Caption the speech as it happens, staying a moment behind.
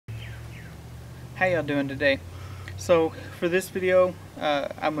How y'all doing today? So for this video,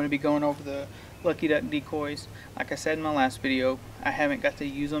 I'm going to be going over the Lucky Duck decoys. Like I said in my last video, I haven't got to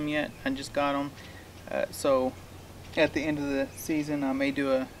use them yet. I just got them. So at the end of the season, I may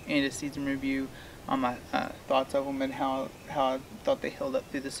do a end of season review on my thoughts of them and how I thought they held up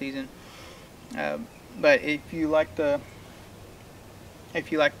through the season. But if you liked my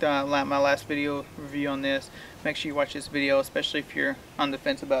last video review on this, make sure you watch this video, especially if you're on the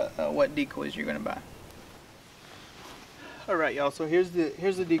fence about what decoys you're going to buy. Alright y'all, so here's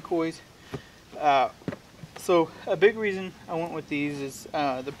the decoys. So a big reason I went with these is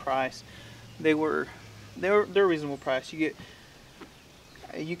the price. They're a reasonable price. You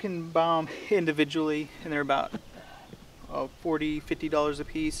can buy them individually and they're about $40–50 a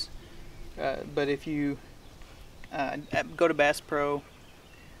piece. But if you go to Bass Pro,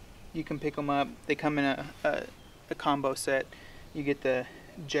 you can pick them up. They come in a combo set. You get the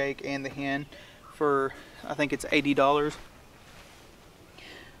Jake and the hen for, I think it's $80.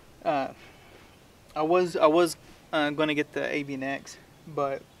 I was going to get the Avian X,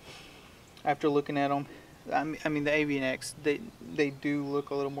 but after looking at them, I mean the Avian X, they do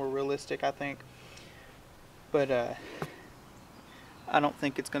look a little more realistic, I think. But I don't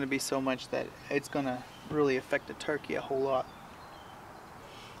think it's going to be so much that it's going to really affect the turkey a whole lot.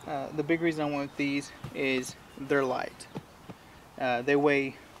 The big reason I went with these is they're light. They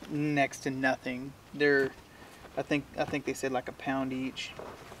weigh next to nothing. I think they said like a pound each,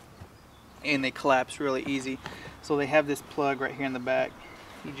 and they collapse really easy. So they have this plug right here in the back.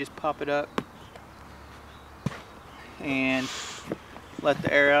 You just pop it up and let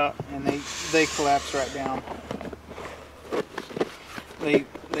the air out, and they collapse right down. They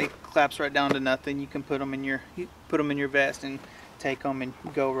collapse right down to nothing. You can put them in your vest and take them and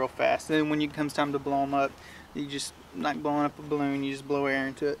go real fast. And then when it comes time to blow them up, you just, like blowing up a balloon, you just blow air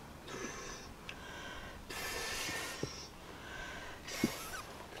into it.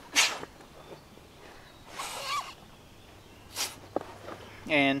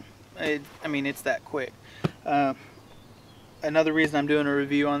 And I mean, it's that quick. Another reason I'm doing a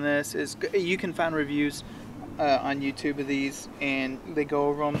review on this is you can find reviews on YouTube of these, and they go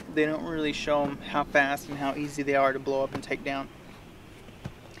over them. They don't really show them how fast and how easy they are to blow up and take down.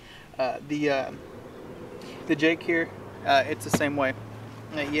 The Jake here, it's the same way.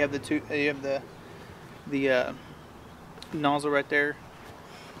 You have the nozzle right there,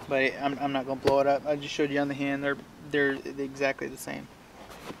 but I'm not gonna blow it up. I just showed you on the hen. They're exactly the same.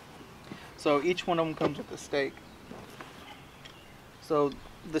 So each one of them comes with a stake. So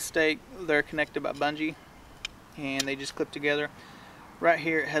the stake, they're connected by bungee, and they just clip together. Right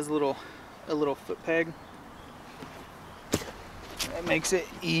here it has a little foot peg. That makes it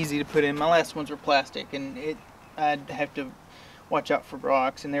easy to put in. My last ones were plastic, and I'd have to watch out for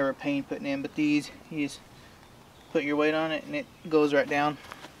rocks, and they were a pain putting in. But these, you just put your weight on it, and it goes right down.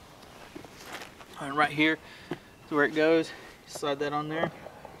 And right here is where it goes. Slide that on there,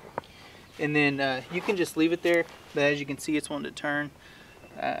 and then you can just leave it there. But as you can see, it's wanting to turn.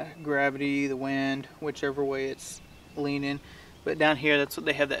 Gravity, the wind, whichever way it's leaning. But down here, that's what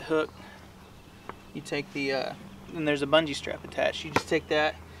they have, that hook. You take the and there's a bungee strap attached. You just take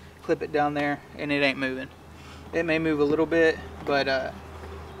that, clip it down there, and it ain't moving. It may move a little bit, but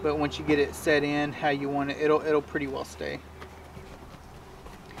once you get it set in how you want it, it'll pretty well stay.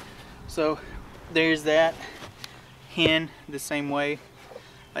 So there's that. Hen the same way.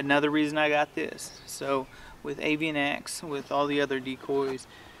 Another reason I got this. So with Avian X, with all the other decoys,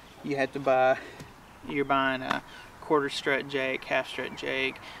 you have to buy. You're buying a quarter strut Jake, half strut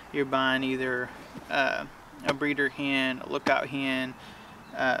Jake. You're buying either a breeder hen, a lookout hen.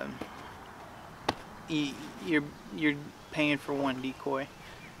 You're paying for one decoy,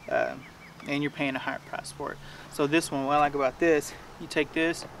 and you're paying a higher price for it. So this one, what I like about this, you take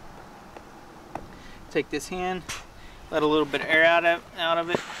this hen, let a little bit of air out of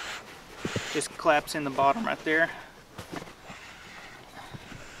it, just collapse in the bottom right there.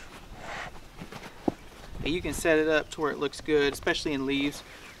 And you can set it up to where it looks good, especially in leaves.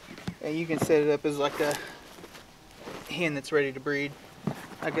 And you can set it up as like a hen that's ready to breed.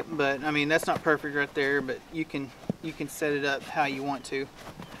 But I mean, that's not perfect right there, but you can set it up how you want to.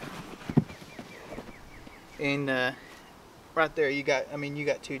 And right there you got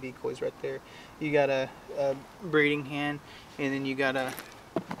two decoys right there. You got a breeding hen, and then you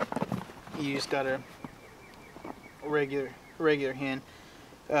just got a regular hen.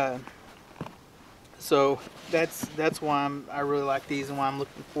 So that's why I really like these and why I'm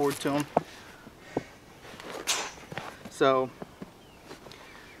looking forward to them. So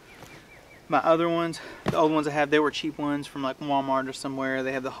My other ones, the old ones I have, they were cheap ones from like Walmart or somewhere.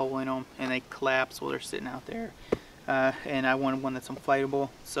 They have the hole in them and they collapse while they're sitting out there. And I wanted one that's inflatable,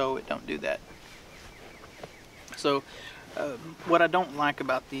 so it don't do that. So what I don't like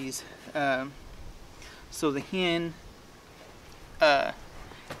about these, so the hen,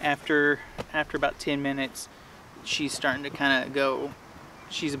 after about 10 minutes, she's starting to kind of go.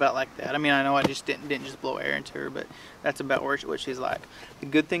 She's about like that. I mean, I know I just didn't just blow air into her, but that's about what she's like. The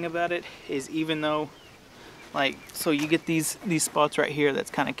good thing about it is, even though, like, so you get these spots right here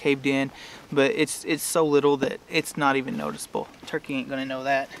that's kind of caved in, but it's so little that it's not even noticeable. Turkey ain't gonna know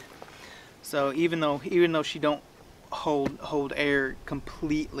that. So even though she don't hold air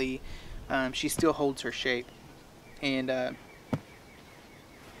completely, she still holds her shape. And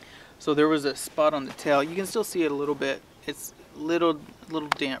so there was a spot on the tail. You can still see it a little bit. It's little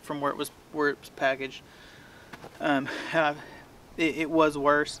damp from where it was packaged. It was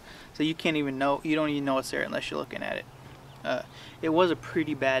worse, so you don't even know it's there unless you're looking at it. It was a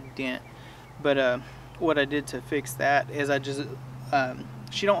pretty bad dent, but what I did to fix that is I just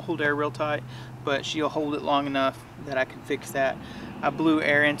she don't hold air real tight, but she'll hold it long enough that I can fix that. I blew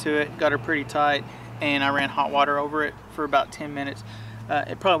air into it, got her pretty tight, and I ran hot water over it for about 10 minutes.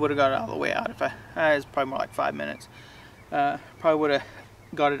 It probably would have got it all the way out if it was probably more like 5 minutes. Probably would have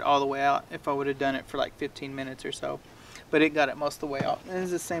got it all the way out if I would have done it for like 15 minutes or so, but it got it most of the way out. And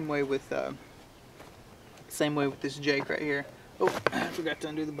it's the same way with this Jake right here. Oh, I forgot to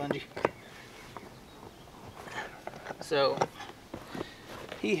undo the bungee. So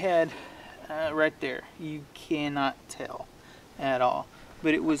he had right there, you cannot tell at all,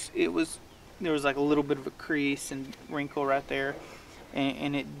 but there was like a little bit of a crease and wrinkle right there,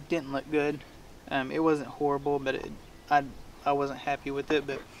 and it didn't look good. It wasn't horrible, but I wasn't happy with it.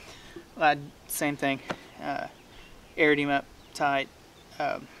 But same thing, aired him up tight,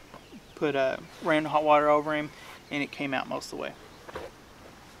 ran hot water over him, and it came out most of the way.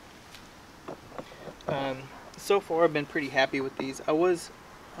 So far I've been pretty happy with these. I was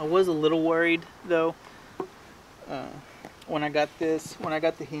a little worried though when I got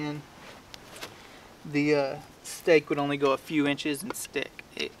the hen. The stake would only go a few inches and stick.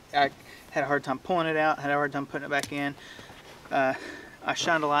 I had a hard time pulling it out, had a hard time putting it back in. I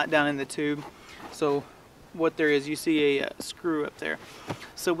shined a light down in the tube. So what there is, you see a screw up there.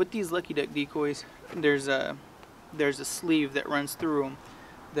 So with these Lucky Duck decoys, there's a sleeve that runs through them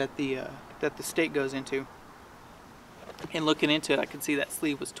that the stake goes into. And looking into it, I could see that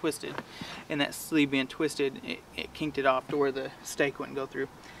sleeve was twisted, and that sleeve being twisted, it kinked it off to where the stake wouldn't go through.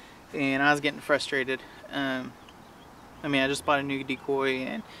 And I was getting frustrated. I mean, I just bought a new decoy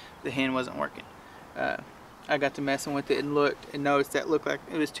and the hen wasn't working. I got to messing with it and looked and noticed that looked like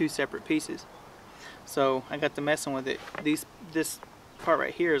it was two separate pieces. So I got to messing with it. This part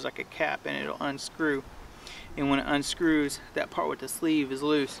right here is like a cap, and it'll unscrew. And when it unscrews, that part with the sleeve is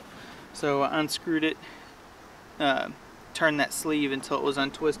loose. So I unscrewed it, turned that sleeve until it was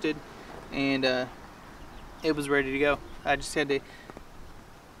untwisted, and it was ready to go. I just had to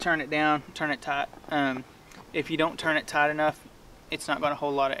turn it down, turn it tight. If you don't turn it tight enough, it's not going to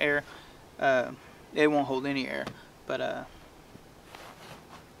hold a lot of air. It won't hold any air, but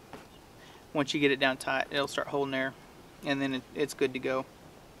once you get it down tight, it'll start holding air, and then it's good to go.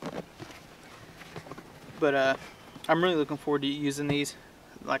 But I'm really looking forward to using these.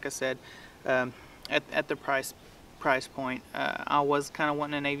 Like I said, at the price point, I was kind of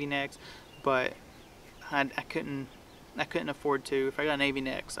wanting a navy necks, but I couldn't afford to. If I got a navy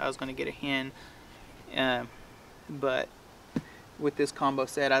necks, I was going to get a hen. But with this combo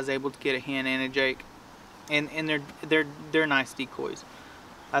set, I was able to get a hen and a Jake, and they're nice decoys.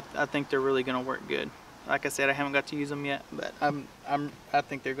 I think they're really going to work good. Like I said, I haven't got to use them yet, but I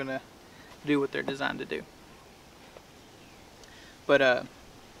think they're going to do what they're designed to do. But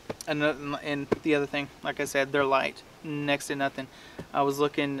and the other thing, like I said, they're light, next to nothing. I was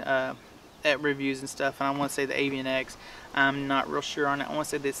looking at reviews and stuff, and I want to say the Avian X. I'm not real sure on it. I want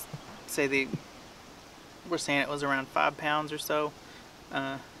to say they were saying it was around 5 pounds or so.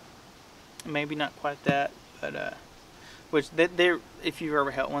 Maybe not quite that, but which they're, if you've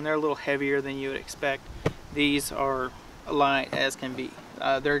ever held one, they're a little heavier than you would expect. These are light as can be.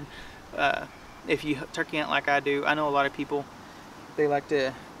 They're if you turkey hunt like I do, I know a lot of people, they like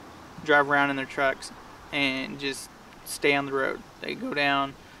to drive around in their trucks and just stay on the road. They go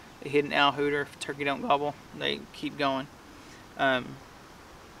down, they hit an owl hooter. If turkey don't gobble, they keep going. I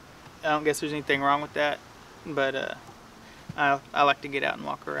don't guess there's anything wrong with that, but I like to get out and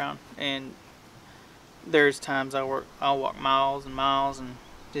walk around, and there's times I'll walk miles and miles, and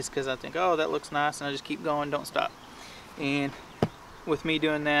just because I think, oh, that looks nice, and I just keep going, don't stop. And with me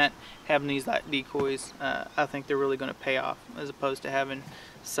doing that, having these like decoys, I think they're really going to pay off as opposed to having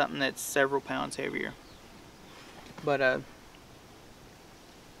something that's several pounds heavier. But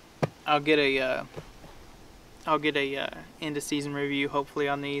I'll get a end of season review hopefully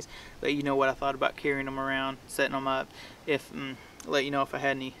on these, let you know what I thought about carrying them around, setting them up, if let you know if I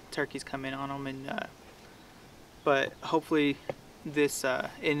had any turkeys come in on them, and but hopefully this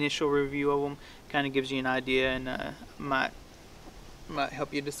initial review of them kind of gives you an idea, and might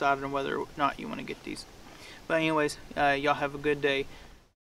help you decide on whether or not you want to get these. But anyways, y'all have a good day.